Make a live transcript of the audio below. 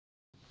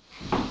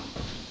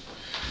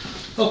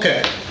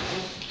Okay,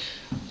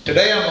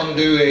 today I'm going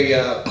to do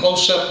a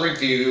close-up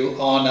review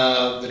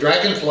on the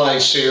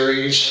Dragonfly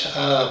series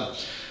that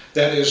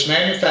is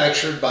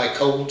manufactured by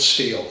Cold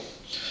Steel.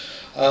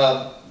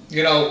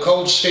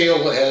 Cold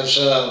Steel has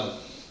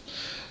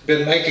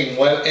been making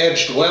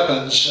edged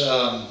weapons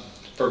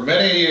for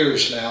many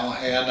years now,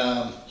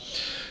 and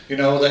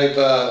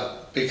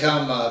they've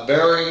become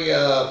very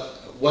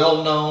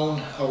well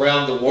known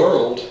around the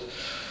world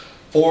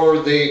for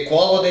the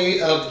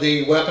quality of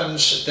the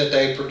weapons that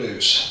they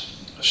produce.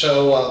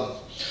 So, a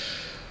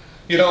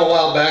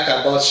while back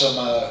I bought some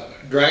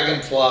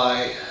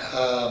Dragonfly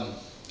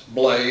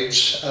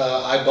blades.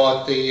 I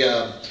bought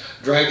the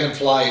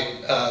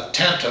Dragonfly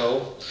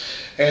Tanto,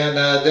 and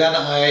then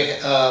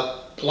I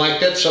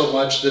liked it so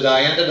much that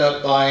I ended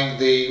up buying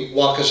the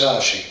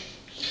Wakizashi.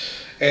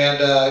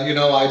 And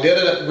I did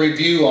a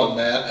review on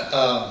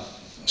that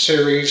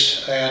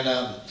series, and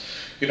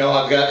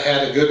I've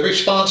had a good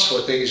response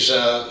with these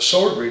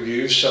sword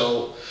reviews.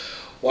 So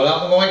what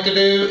I'm going to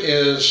do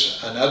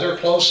is another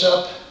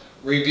close-up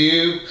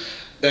review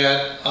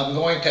that I'm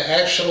going to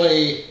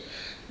actually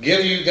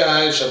give you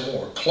guys a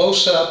more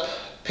close-up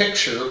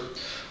picture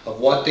of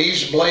what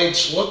these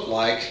blades look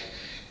like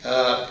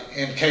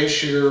in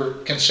case you're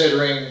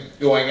considering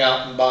going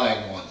out and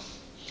buying one.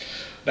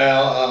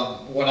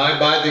 Now, when I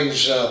bought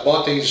these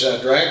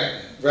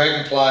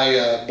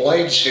Dragonfly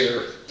blades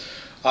here,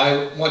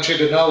 I want you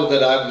to know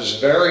that I was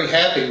very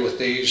happy with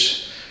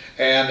these,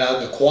 and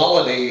the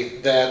quality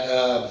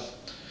that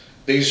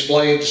these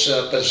blades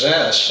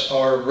possess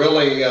are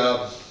really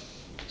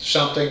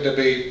something to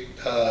be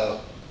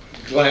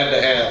glad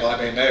to have. I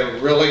mean, they're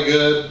really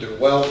good, they're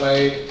well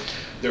made,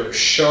 they're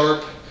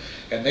sharp,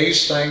 and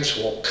these things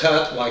will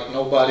cut like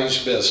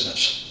nobody's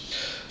business.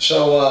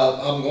 So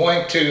I'm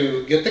going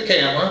to get the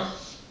camera,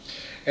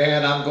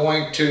 and I'm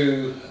going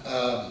to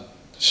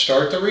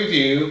start the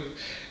review.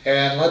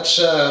 And let's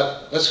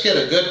get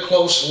a good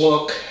close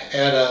look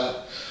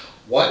at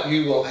what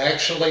you will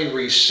actually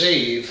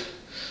receive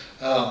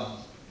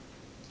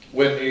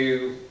when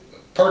you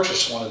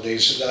purchase one of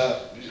these.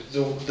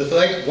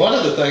 One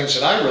of the things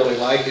that I really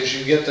like is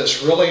you get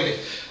this really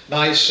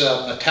nice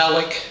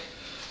metallic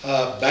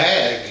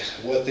bag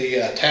with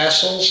the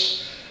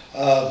tassels.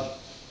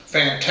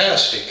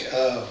 Fantastic,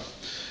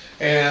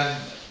 and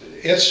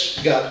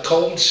it's got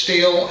Cold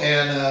Steel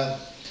and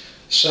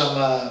some,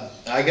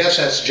 I guess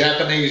that's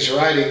Japanese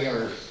writing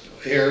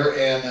here,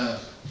 and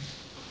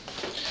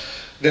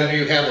then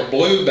you have a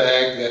blue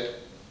bag that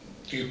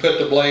you put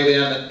the blade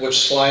in, which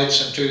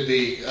slides into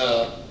the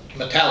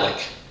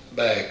metallic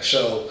bag.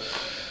 So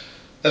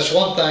that's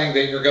one thing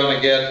that you're going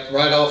to get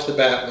right off the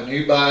bat. When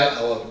you buy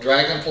a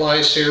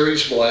Dragonfly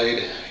series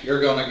blade,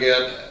 you're going to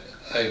get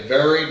a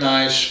very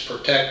nice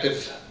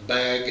protective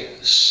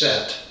bag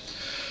set.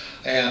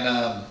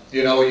 And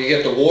you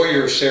get the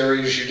Warrior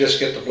series, you just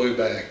get the blue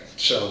bag.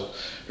 So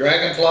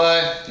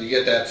Dragonfly, you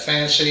get that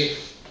fancy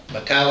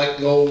metallic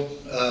gold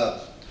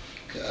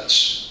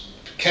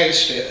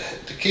case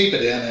to keep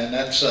it in, and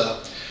that's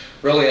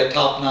really a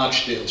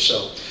top-notch deal.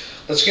 So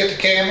let's get the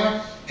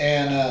camera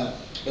and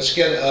let's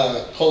get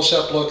a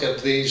close-up look at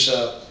these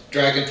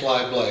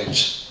Dragonfly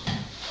blades.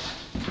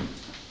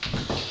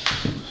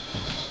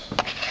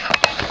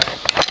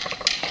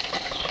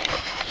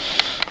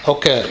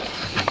 Okay,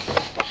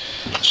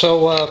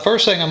 so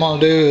first thing I'm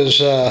going to do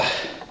is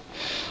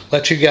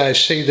let you guys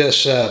see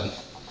this the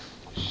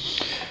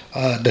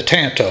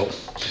Tanto.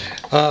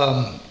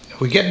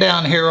 We get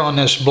down here on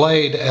this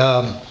blade.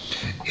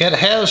 It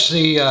has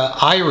the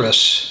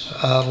iris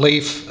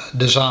leaf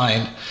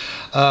design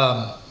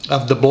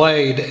of the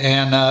blade,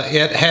 and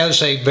it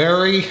has a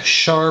very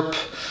sharp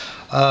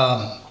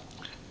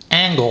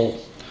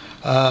angle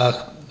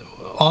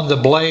on the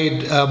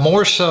blade,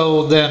 more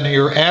so than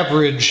your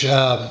average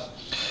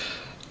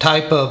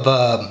type of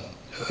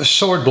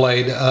sword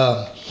blade.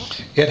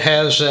 It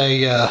has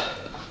a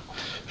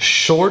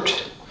short,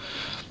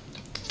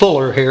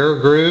 fuller here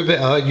groove.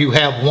 You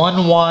have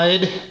one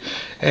wide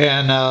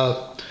and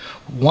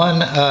one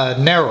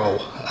narrow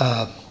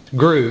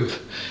groove,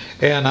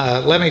 and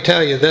let me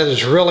tell you, that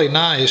is really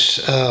nice.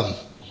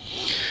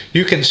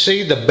 You can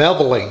see the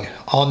beveling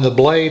on the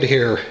blade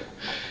here,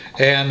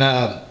 and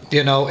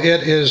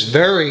it is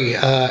very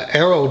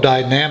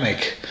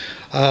aerodynamic.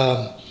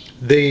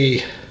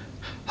 The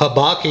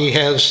Habaki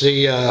has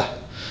the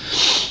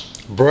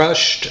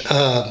brushed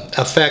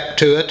effect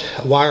to it,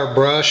 wire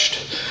brushed,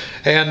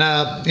 and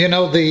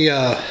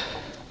the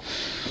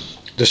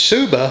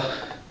Suba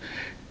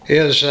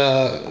is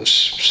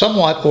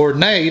somewhat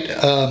ornate.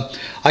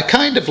 I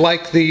kind of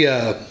like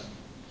the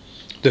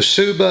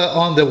Suba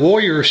on the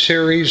Warrior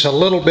series a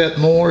little bit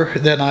more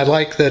than I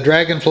like the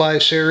Dragonfly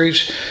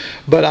series,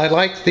 but I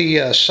like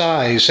the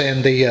size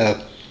and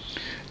the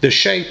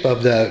shape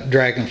of the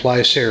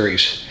Dragonfly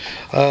series.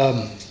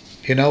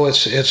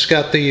 It's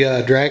got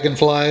the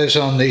dragonflies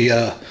on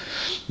the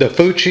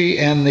Fuchi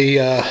and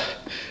the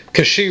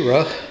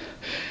Kashira,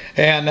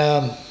 and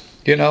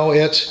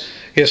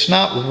it's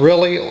not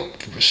really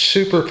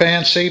super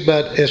fancy,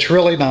 but it's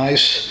really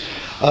nice.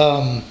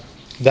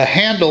 The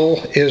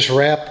handle is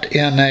wrapped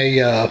in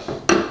a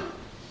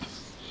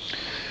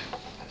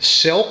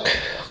silk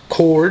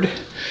cord.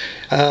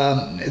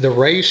 The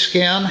ray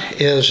skin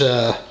is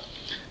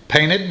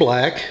painted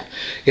black.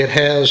 It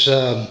has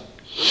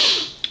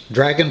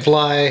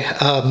Dragonfly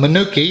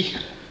Manuki,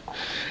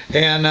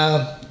 and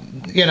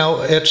you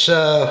know, it's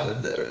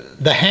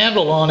the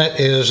handle on it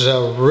is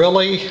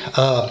really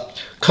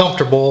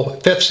comfortable.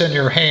 It fits in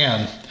your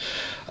hand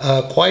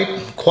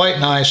quite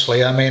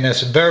nicely. I mean,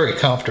 it's very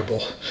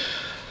comfortable.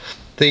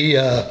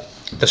 The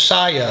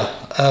saya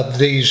of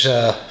these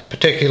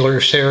particular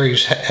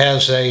series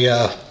has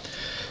a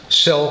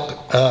silk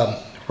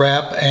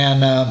wrap,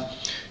 and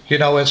you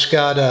know, it's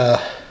got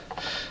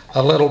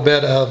a little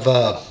bit of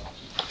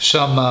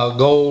some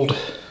gold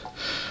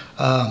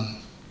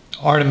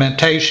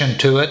ornamentation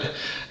to it.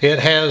 It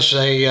has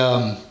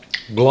a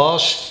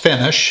gloss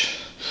finish,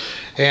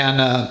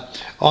 and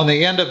on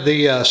the end of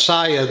the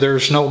saya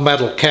there's no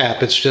metal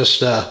cap. It's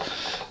just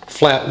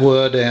flat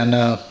wood,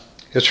 and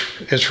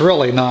it's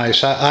really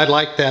nice. I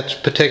like that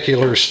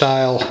particular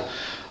style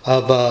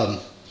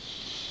of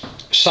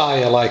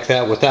saya like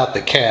that without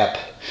the cap.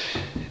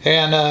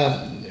 And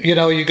you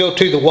know, you go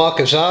to the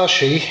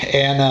wakizashi,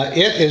 and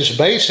it is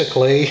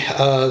basically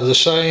the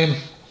same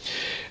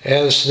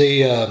as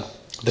the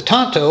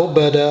tanto,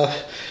 but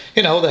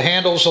you know, the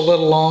handle's a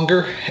little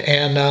longer,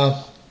 and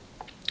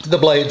the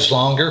blade's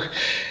longer.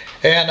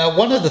 And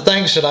one of the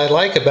things that I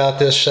like about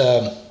this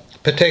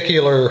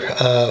particular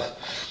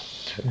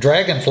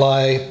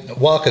Dragonfly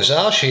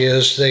wakizashi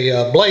is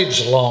the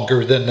blade's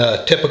longer than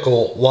the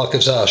typical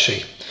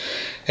wakizashi.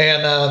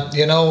 And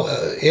you know,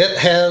 it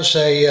has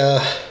a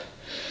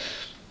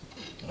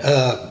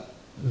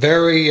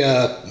very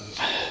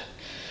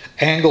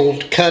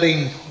angled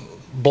cutting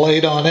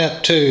blade on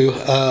it too.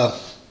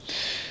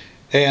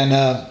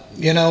 And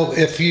you know,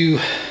 if you,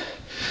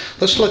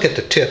 let's look at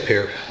the tip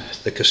here,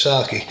 the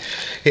Kasaki.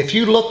 If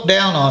you look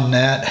down on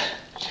that,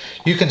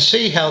 you can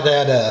see how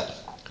that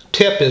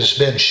tip has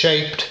been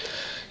shaped.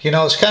 You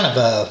know, it's kind of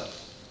a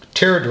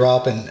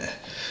teardrop, and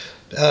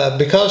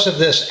because of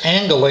this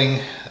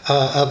angling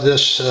of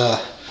this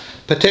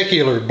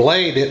particular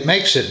blade, it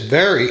makes it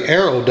very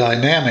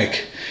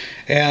aerodynamic.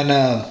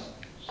 And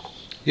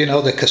you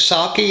know, the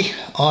Kasaki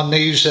on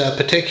these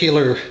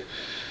particular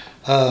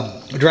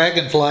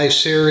Dragonfly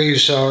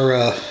series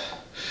are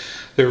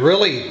they're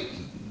really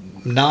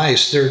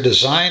nice. They're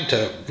designed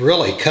to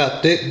really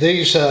cut.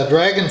 These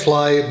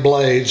Dragonfly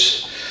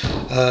blades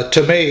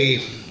to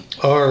me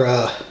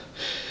are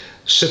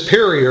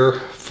superior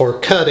for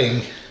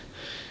cutting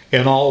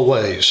in all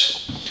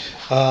ways.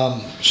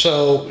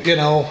 So you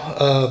know,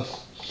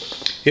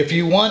 if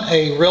you want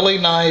a really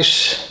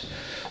nice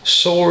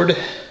sword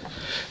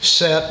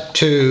set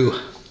to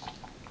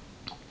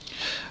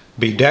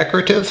be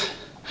decorative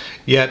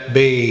yet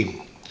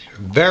be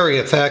very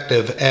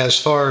effective as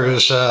far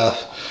as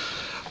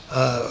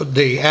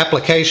the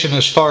application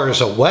as far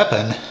as a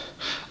weapon,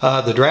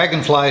 the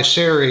Dragonfly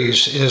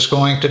series is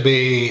going to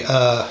be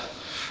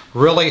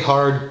really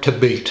hard to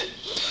beat.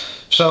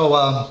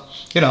 So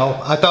you know,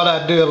 I thought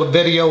I'd do a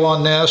video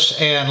on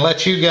this and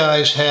let you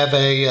guys have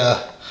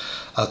a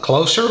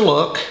closer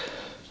look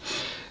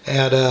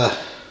at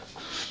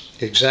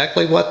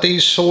exactly what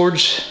these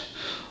swords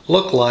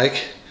look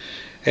like.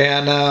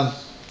 And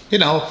you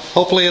know,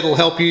 hopefully it'll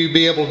help you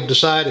be able to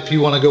decide if you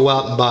want to go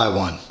out and buy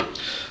one.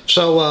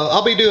 So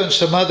I'll be doing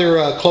some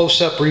other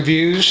close-up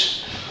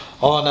reviews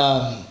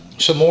on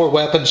some more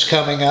weapons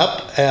coming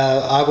up.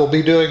 I will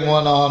be doing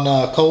one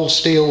on Cold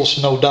Steel's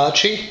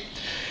Nodachi,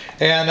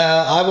 and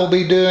I will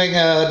be doing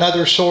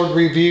another sword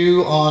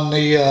review on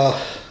the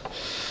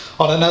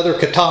on another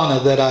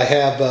katana that I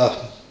have,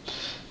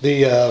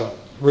 the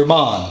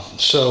Ruman.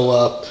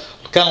 So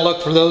kind of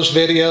look for those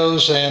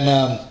videos,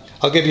 and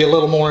I'll give you a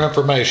little more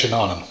information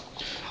on them.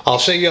 I'll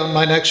see you on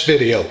my next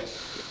video.